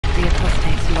The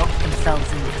apostates locked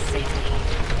themselves in for safety,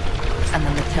 and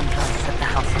then the Templars set the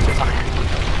house on fire.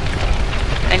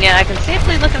 And yet I can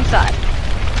safely look inside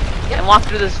and walk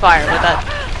through this fire without...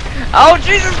 Oh,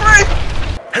 Jesus Christ!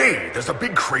 Hey, there's a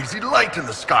big crazy light in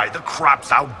the sky that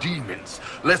craps out demons.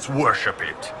 Let's worship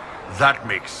it. That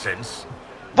makes sense.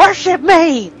 Worship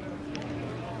me!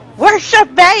 Worship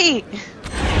me!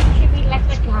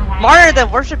 More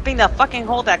than worshiping the fucking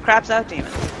hole that craps out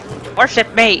demons.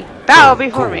 Worship me! Bow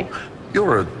before me!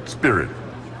 You're a spirit.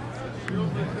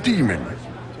 Demon.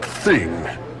 Thing.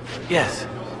 Yes.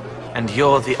 And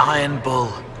you're the Iron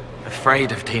Bull,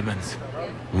 afraid of demons.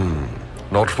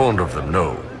 Not fond of them,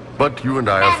 no. But you and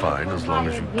I are fine as long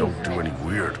as you don't do any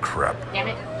weird crap.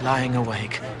 Lying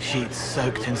awake, sheets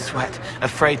soaked in sweat,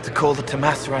 afraid to call the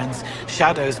Tomasserans.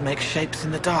 Shadows make shapes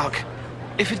in the dark.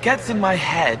 If it gets in my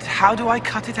head, how do I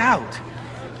cut it out?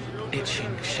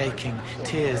 Itching, shaking,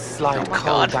 tears slide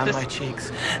cold down my cheeks.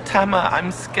 Tama,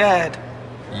 I'm scared.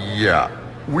 Yeah,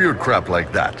 weird crap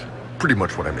like that. Pretty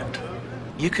much what I meant.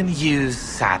 You can use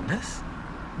sadness?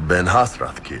 Ben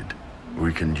Hasrath, kid.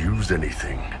 We can use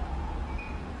anything.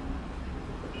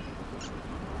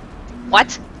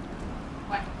 What?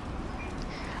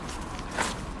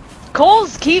 Cole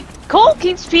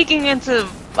keeps peeking into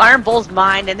Iron Bull's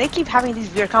mind, and they keep having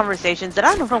these weird conversations that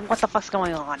I don't know what the fuck's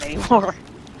going on anymore.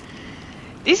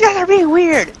 These guys are being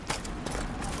weird.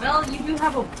 Well, you do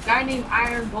have a guy named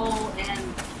Iron Bull and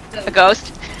a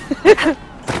ghost.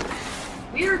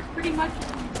 Weird, pretty much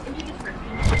in the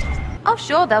description. Oh,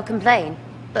 sure, they'll complain,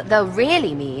 but they'll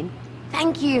really mean,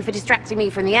 thank you for distracting me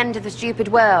from the end of the stupid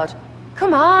world.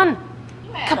 Come on.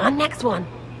 Come on, next one.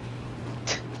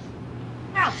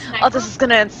 Oh, this is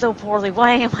gonna end so poorly.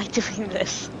 Why am I doing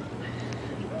this?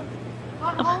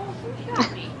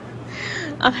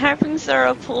 I'm having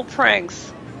Sera pull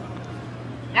pranks.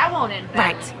 That won't end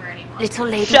badly Right, for anyone. little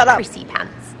lady Shut up. Prissy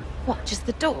Pants. What, just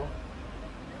the door?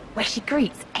 Where she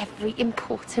greets every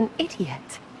important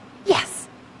idiot. Yes.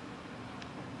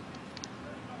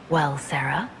 Well,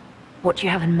 Sera, what do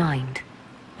you have in mind?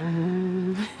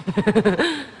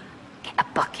 Get a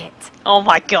bucket. Oh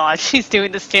my god, she's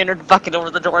doing the standard bucket over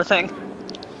the door thing.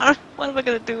 What am I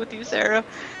gonna do with you, Sera?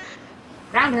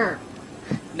 Round her.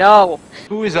 No.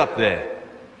 Who is up there?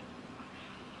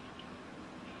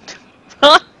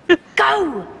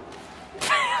 Go!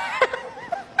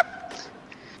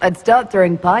 I'd start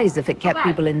throwing pies if it kept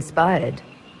people inspired.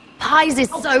 Pies is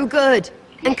so good.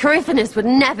 And Coryphanus would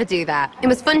never do that. It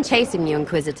was fun chasing you,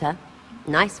 Inquisitor.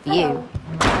 Nice for you.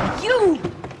 You!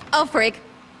 Oh, frig.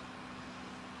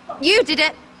 You did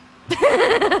it!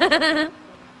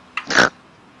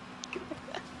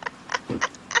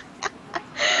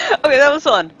 Okay, that was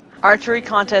fun. Archery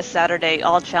contest Saturday.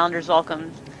 All challengers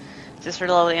welcome. Sister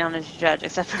Liliana as judge,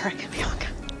 except for Rick and Bianca.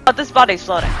 But this body's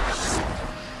floating.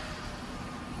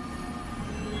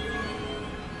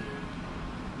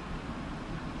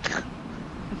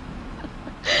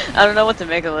 I don't know what to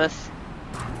make of this.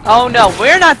 Oh no,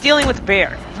 we're not dealing with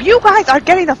bear. You guys are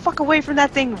getting the fuck away from that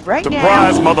thing right now.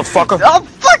 Surprise, motherfucker! Oh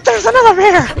fuck, there's another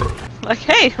bear! Like,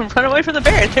 hey, run away from the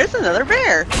bear. There's another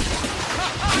bear.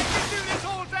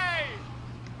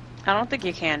 I don't think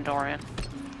you can, Dorian.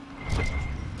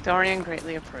 Dorian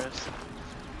greatly approves.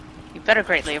 You better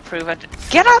greatly approve of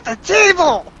Get off the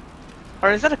table!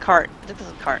 Or is that a cart? This is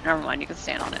a cart. Never mind, you can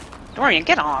stand on it. Dorian,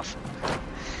 get off.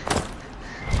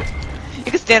 You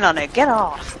can stand on it. Get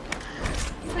off.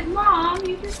 He's like, Mom,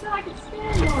 you just said I could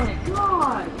stand on it. Come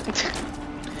on.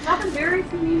 Stop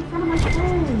embarrassing me in front of my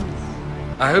friends.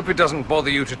 I hope it doesn't bother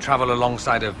you to travel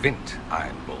alongside a Vint,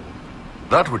 Iron Bull.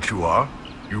 That what you are?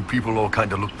 You people all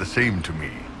kinda look the same to me.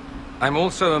 I'm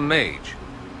also a mage.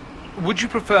 Would you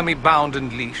prefer me bound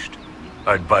and leashed?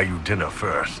 I'd buy you dinner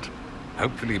first.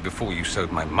 Hopefully before you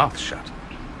sewed my mouth shut.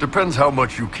 Depends how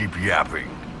much you keep yapping.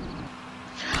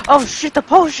 Oh shit, the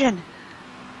potion!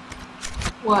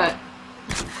 What?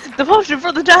 The potion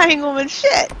for the dying woman,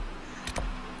 shit!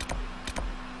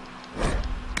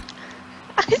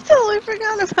 I totally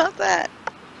forgot about that.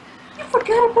 You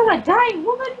forgot about a dying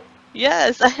woman?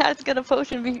 Yes, I had to get a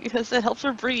potion because it helps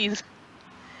her breathe.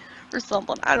 Or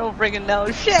something. I don't friggin' know.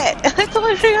 Shit! I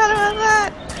totally forgot about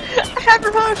that! I have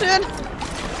your potion!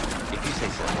 If you say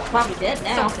so. Probably dead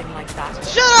now. Something like that.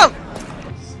 Shut up!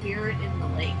 Spirit in the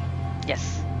lake.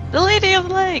 Yes. The Lady of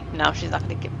the Lake! No, she's not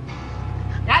gonna give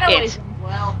That It. always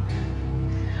well.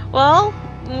 Well,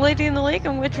 Lady in the Lake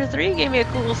in Witcher 3 gave me a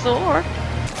cool sword.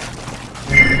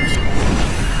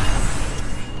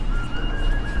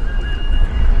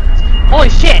 Holy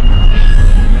shit!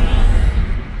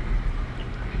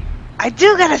 I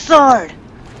do got a sword!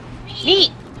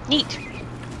 Neat! Neat!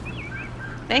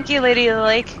 Thank you, Lady of the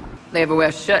Lake. They ever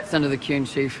wear shirts under the queue,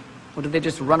 Chief? Or do they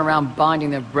just run around binding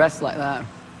their breasts like that?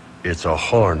 It's a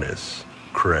harness,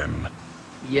 Krem.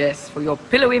 Yes, for your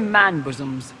pillowy man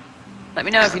bosoms. Let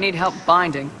me know if you need help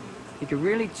binding. You could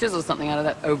really chisel something out of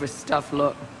that overstuffed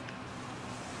look.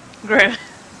 Grim.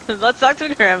 Let's talk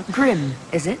to Grim. Grim,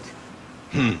 is it?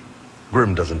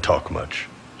 Grim doesn't talk much.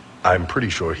 I'm pretty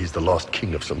sure he's the lost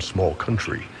king of some small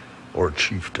country. Or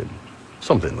chieftain.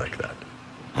 Something like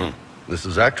that. This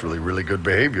is actually really good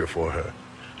behavior for her.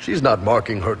 She's not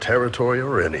marking her territory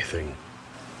or anything.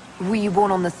 Were you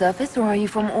born on the surface, or are you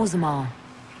from Orzammar?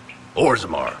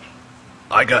 Orzammar.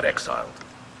 I got exiled.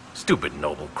 Stupid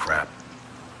noble crap.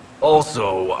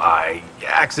 Also, I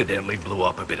accidentally blew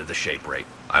up a bit of the shape rate.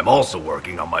 I'm also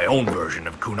working on my own version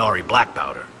of Kunari black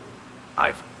powder.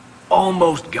 I've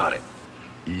almost got it.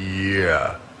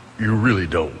 Yeah, you really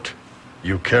don't.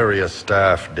 You carry a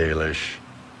staff, Dalish.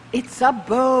 It's a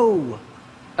bow.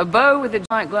 A bow with a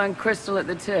giant glowing crystal at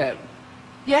the tip.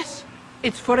 Yes,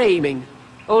 it's for aiming.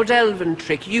 Old elven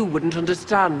trick you wouldn't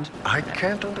understand. I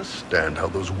can't understand how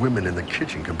those women in the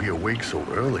kitchen can be awake so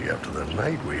early after the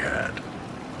night we had.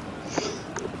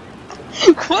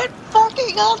 Quit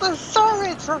fucking all the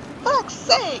swords, for fuck's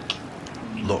sake!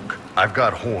 Look, I've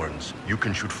got horns. You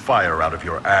can shoot fire out of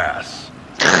your ass.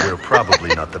 We're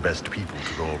probably not the best people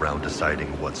to go around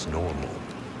deciding what's normal.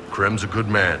 Krem's a good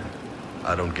man.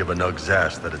 I don't give a nug's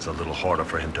ass that it's a little harder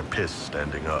for him to piss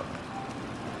standing up.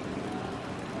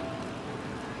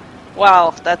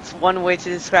 Wow, that's one way to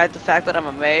describe the fact that I'm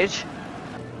a mage.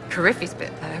 Corypheus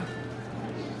bit, though.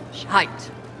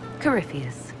 Shite.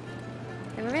 Corypheus.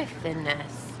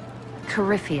 Corypheus.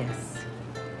 Corypheus.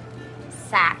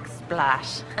 Sack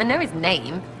Splash. I know his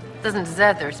name. Doesn't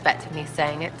deserve the respect of me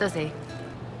saying it, does he?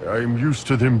 I'm used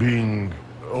to them being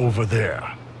over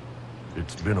there.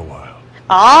 It's been a while.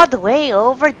 All the way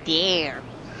over there.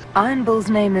 Iron Bull's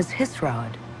name is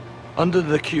Hisrad. Under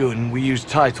the Qun, we use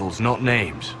titles, not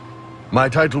names. My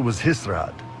title was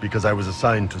Hisrad, because I was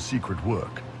assigned to secret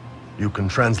work. You can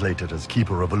translate it as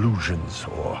Keeper of Illusions,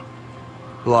 or...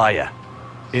 Liar.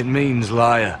 It means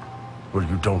liar. Well,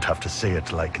 you don't have to say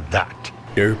it like that.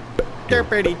 What the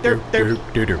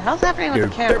hell's happening with the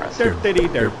cameras? Fuck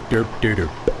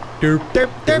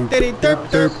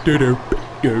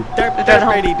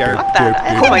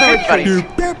that. Oh my god, buddy.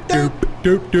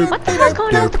 What the hell's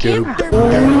going on with the camera?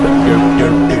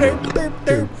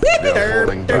 They're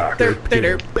falling back. I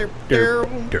think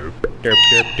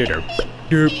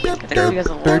you guys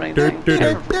are loading thing.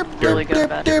 They're really good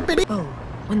about it. Oh,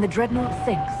 when the dreadnought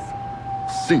sinks.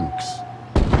 Sinks.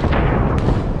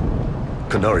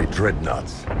 Kunari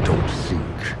dreadnoughts don't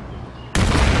sink.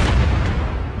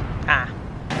 Ah.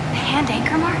 The hand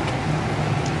anchor mark?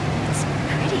 It's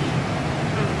pretty.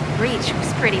 Breach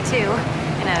was pretty too,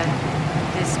 in a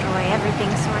destroy everything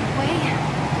sort of way.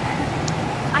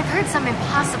 I've heard some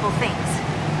impossible things.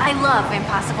 I love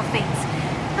impossible things.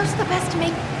 Those are the best to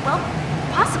make, well,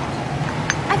 possible.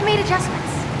 I've made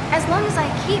adjustments. As long as I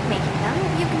keep making them,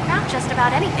 you can craft just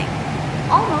about anything.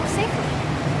 Almost safely.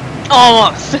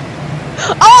 Almost.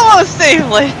 Almost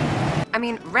safely. I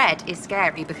mean, Red is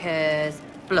scary because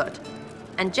blood.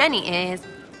 And Jenny is...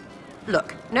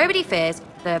 Look, nobody fears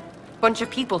the bunch of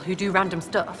people who do random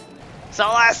stuff.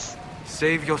 Solus!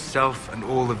 Save yourself and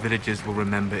all the villagers will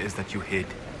remember is that you hid,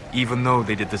 even though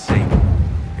they did the same.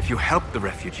 If you help the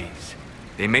refugees,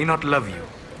 they may not love you,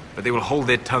 but they will hold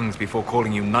their tongues before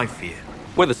calling you knife ear.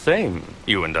 We're the same,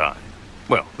 you and I.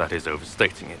 Well, that is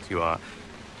overstating it. You are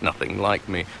nothing like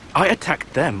me. I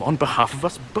attacked them on behalf of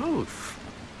us both.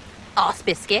 Arse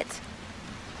biscuit.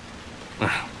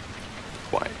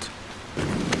 Quite.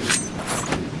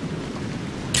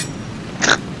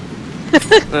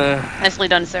 Nicely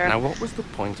done, Sarah. Now, what was the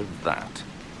point of that?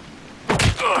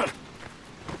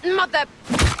 Mother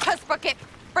puss bucket,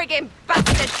 friggin'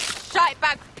 bastard,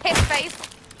 shitebag piss face.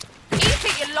 Eat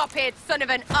it, you lop-eared son of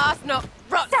an arse-nut,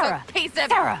 rotten Sera! piece of...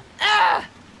 Sera!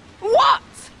 What?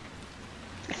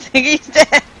 I think he's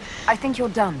dead. I think you're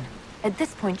done. At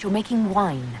this point, you're making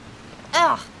wine.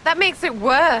 Ugh, that makes it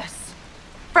worse.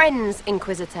 Friends,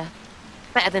 Inquisitor.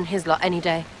 Better than his lot any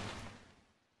day.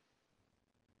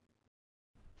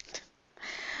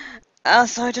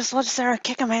 So I just watched Sarah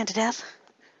kick a man to death.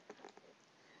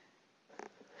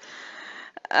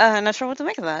 Not sure what to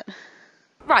make of that.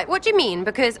 Right, what do you mean?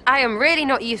 Because I am really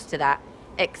not used to that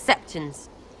acceptance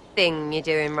thing you're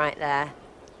doing right there.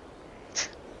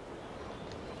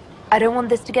 I don't want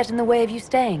this to get in the way of you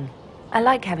staying. I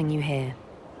like having you here.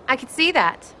 I could see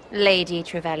that, Lady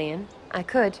Trevelyan. I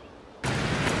could.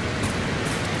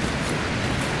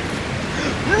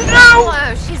 No!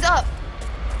 Oh, she's up.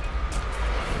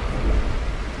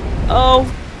 Oh.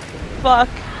 Fuck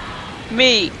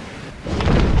me.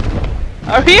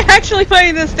 Are we actually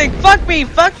playing this thing? Fuck me,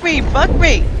 fuck me, fuck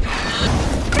me!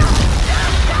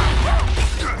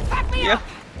 Yeah.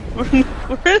 We're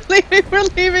leaving, we're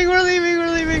leaving, we're leaving,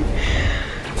 we're leaving.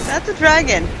 That's a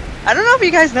dragon. I don't know if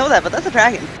you guys know that, but that's a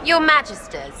dragon. Your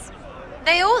Magisters,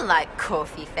 they all like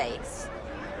coffee face.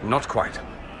 Not quite.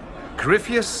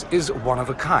 Corypheus is one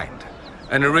of a kind.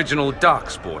 An original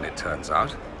Darkspawn, it turns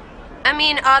out. I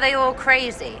mean, are they all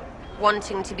crazy?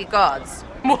 Wanting to be gods?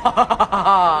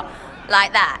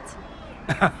 Like that?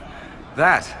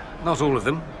 That. Not all of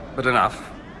them, but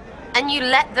enough. And you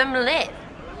let them live?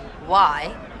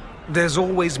 Why? There's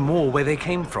always more where they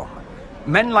came from.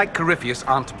 Men like Corypheus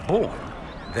aren't born.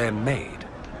 They're made.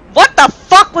 What the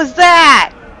fuck was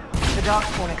that? The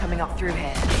Darkspawn are coming up through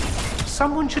here.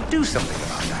 Someone should do something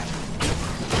about that.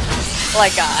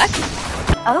 Like us?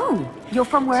 Oh, you're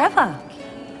from wherever.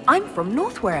 I'm from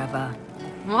North wherever.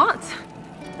 What?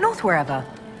 North wherever.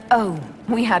 Oh,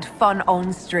 we had fun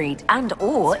on street and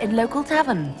or in local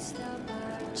taverns.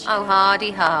 Oh,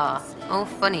 hardy ha. Oh,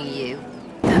 funny you.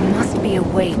 There must be a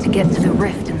way to get to the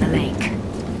rift in the lake.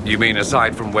 You mean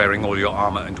aside from wearing all your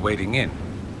armor and wading in?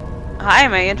 Hi,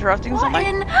 am I interrupting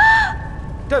something?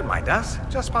 Don't mind us,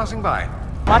 just passing by.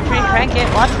 Watch me crank it,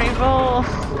 watch me roll.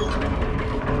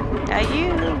 Yeah,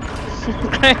 you.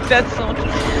 Crank that so much.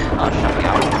 Oh, shut me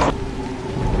off.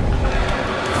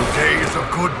 Today is a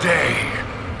good day.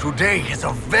 Today is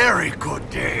a very good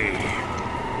day.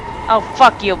 Oh,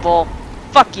 fuck you, bull.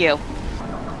 Fuck you.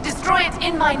 Destroy it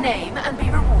in my name and be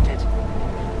rewarded.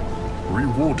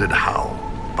 Rewarded how?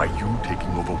 By you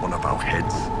taking over one of our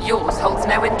heads? Yours holds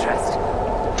no interest.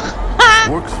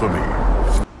 Works for me.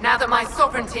 Now that my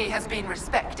sovereignty has been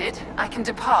respected, I can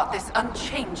depart this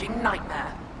unchanging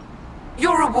nightmare.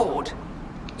 Your reward.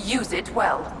 Use it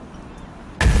well.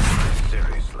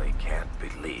 Seriously, can't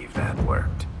believe that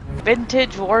worked.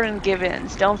 Vintage Warren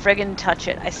Gibbons. Don't friggin' touch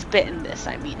it. I spit in this,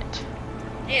 I mean it.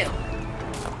 Ew.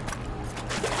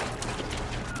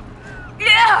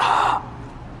 Yeah!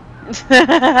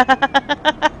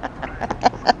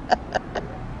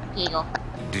 Eagle.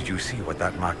 Did you see what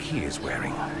that Marquis is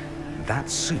wearing? That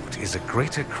suit is a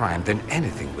greater crime than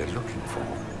anything we're looking for.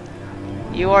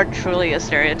 You are truly a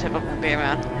stereotypical gay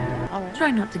man. Alright.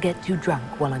 Try not to get too drunk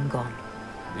while I'm gone.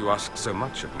 You ask so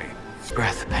much of me.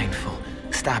 Breath painful,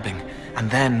 stabbing, and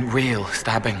then real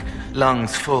stabbing.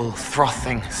 Lungs full,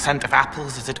 frothing, scent of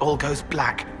apples as it all goes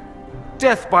black.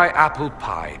 Death by Apple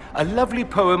Pie, a lovely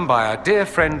poem by our dear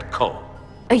friend Cole.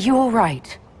 Are you all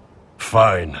right?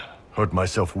 Fine. Hurt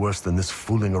myself worse than this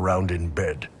fooling around in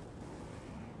bed.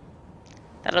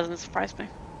 That doesn't surprise me.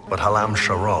 But Halam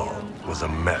Sharal was a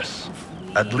mess.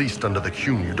 At least under the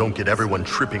Qun, you don't get everyone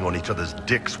tripping on each other's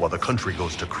dicks while the country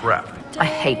goes to crap. I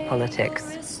hate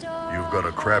politics. You've got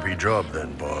a crappy job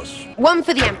then, boss. One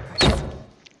for the Empress.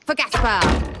 For Gaspar.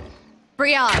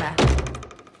 Brianna.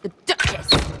 The Duchess.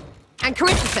 And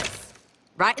Corypheus.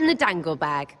 Right in the dangle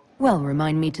bag. Well,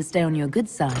 remind me to stay on your good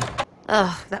side.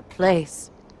 Ugh, that place.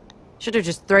 Should have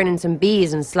just thrown in some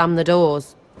bees and slammed the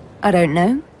doors. I don't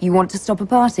know. You want to stop a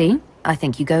party? I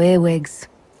think you go earwigs.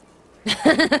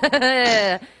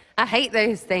 I hate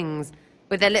those things.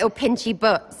 With their little pinchy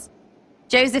butts.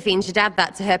 Josephine should add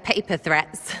that to her paper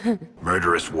threats.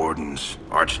 Murderous wardens,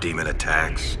 archdemon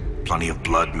attacks, plenty of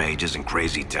blood mages and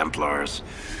crazy Templars.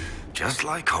 Just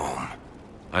like home.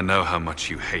 I know how much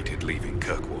you hated leaving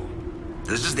Kirkwall.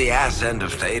 This is the ass end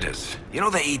of Thedas. You know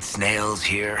they eat snails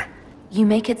here? You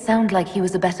make it sound like he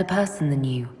was a better person than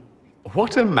you.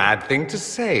 What a mad thing to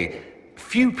say.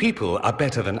 Few people are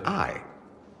better than I.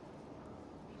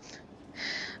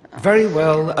 Very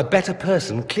well, a better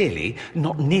person, clearly,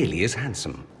 not nearly as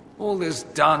handsome. All this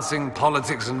dancing,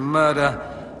 politics, and murder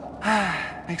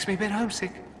makes me a bit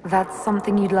homesick. That's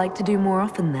something you'd like to do more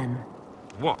often, then?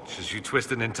 Watch as you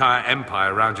twist an entire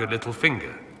empire around your little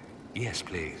finger. Yes,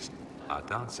 please. Our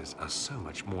dances are so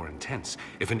much more intense.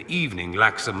 If an evening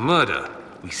lacks a murder,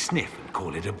 we sniff and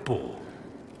call it a ball.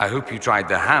 I hope you tried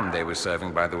the ham they were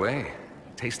serving, by the way.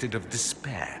 Tasted of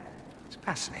despair. It's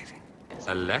fascinating.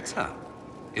 A letter?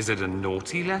 Is it a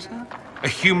naughty letter? A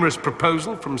humorous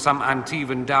proposal from some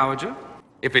Antivan dowager?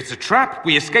 If it's a trap,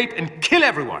 we escape and kill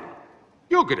everyone.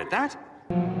 You're good at that.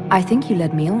 I think you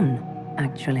led me on,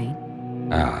 actually.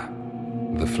 Ah,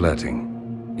 the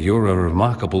flirting. You're a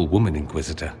remarkable woman,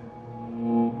 Inquisitor.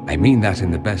 I mean that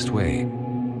in the best way.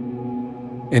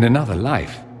 In another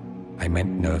life, I meant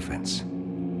no offense.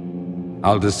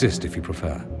 I'll desist if you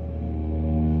prefer.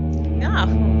 Yeah,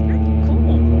 pretty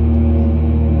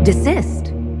cool.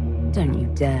 Desist? Don't you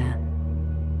dare.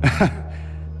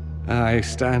 I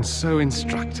stand so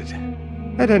instructed.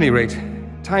 At any rate,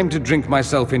 Time to drink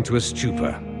myself into a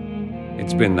stupor.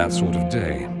 It's been that sort of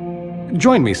day.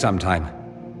 Join me sometime,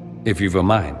 if you've a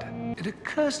mind. It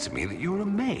occurs to me that you're a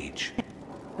mage.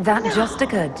 That just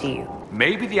occurred to you.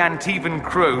 Maybe the Antivan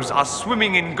crows are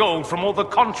swimming in gold from all the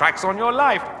contracts on your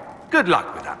life. Good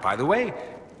luck with that, by the way.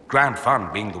 Grand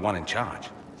fun being the one in charge.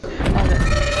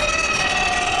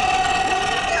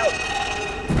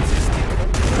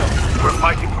 We're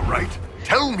fighting her, right?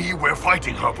 Tell me we're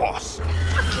fighting her, boss.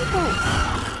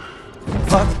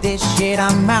 Fuck this shit,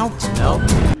 I'm out. Nope.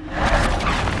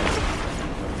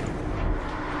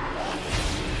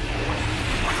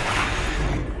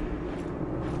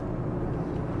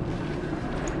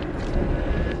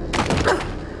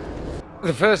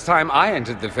 The first time I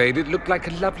entered the Fade, it looked like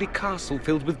a lovely castle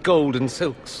filled with gold and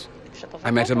silks.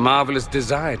 I met a marvelous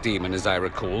desire demon, as I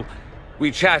recall.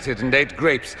 We chatted and ate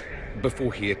grapes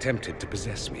before he attempted to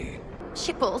possess me.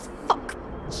 Shitballs, fuck,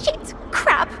 shit,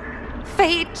 crap,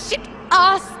 fade, shit,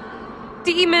 ass,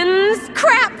 demons,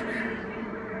 crap!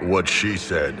 What she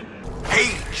said.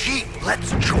 Hey, Chief,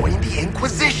 let's join the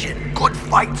Inquisition. Good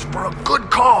fights for a good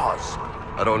cause.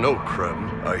 I don't know,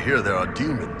 Krem. I hear there are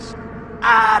demons.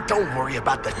 Don't worry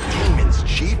about the demons,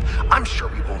 Chief. I'm sure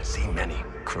we won't see many.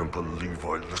 Krempa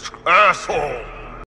Levi, this asshole!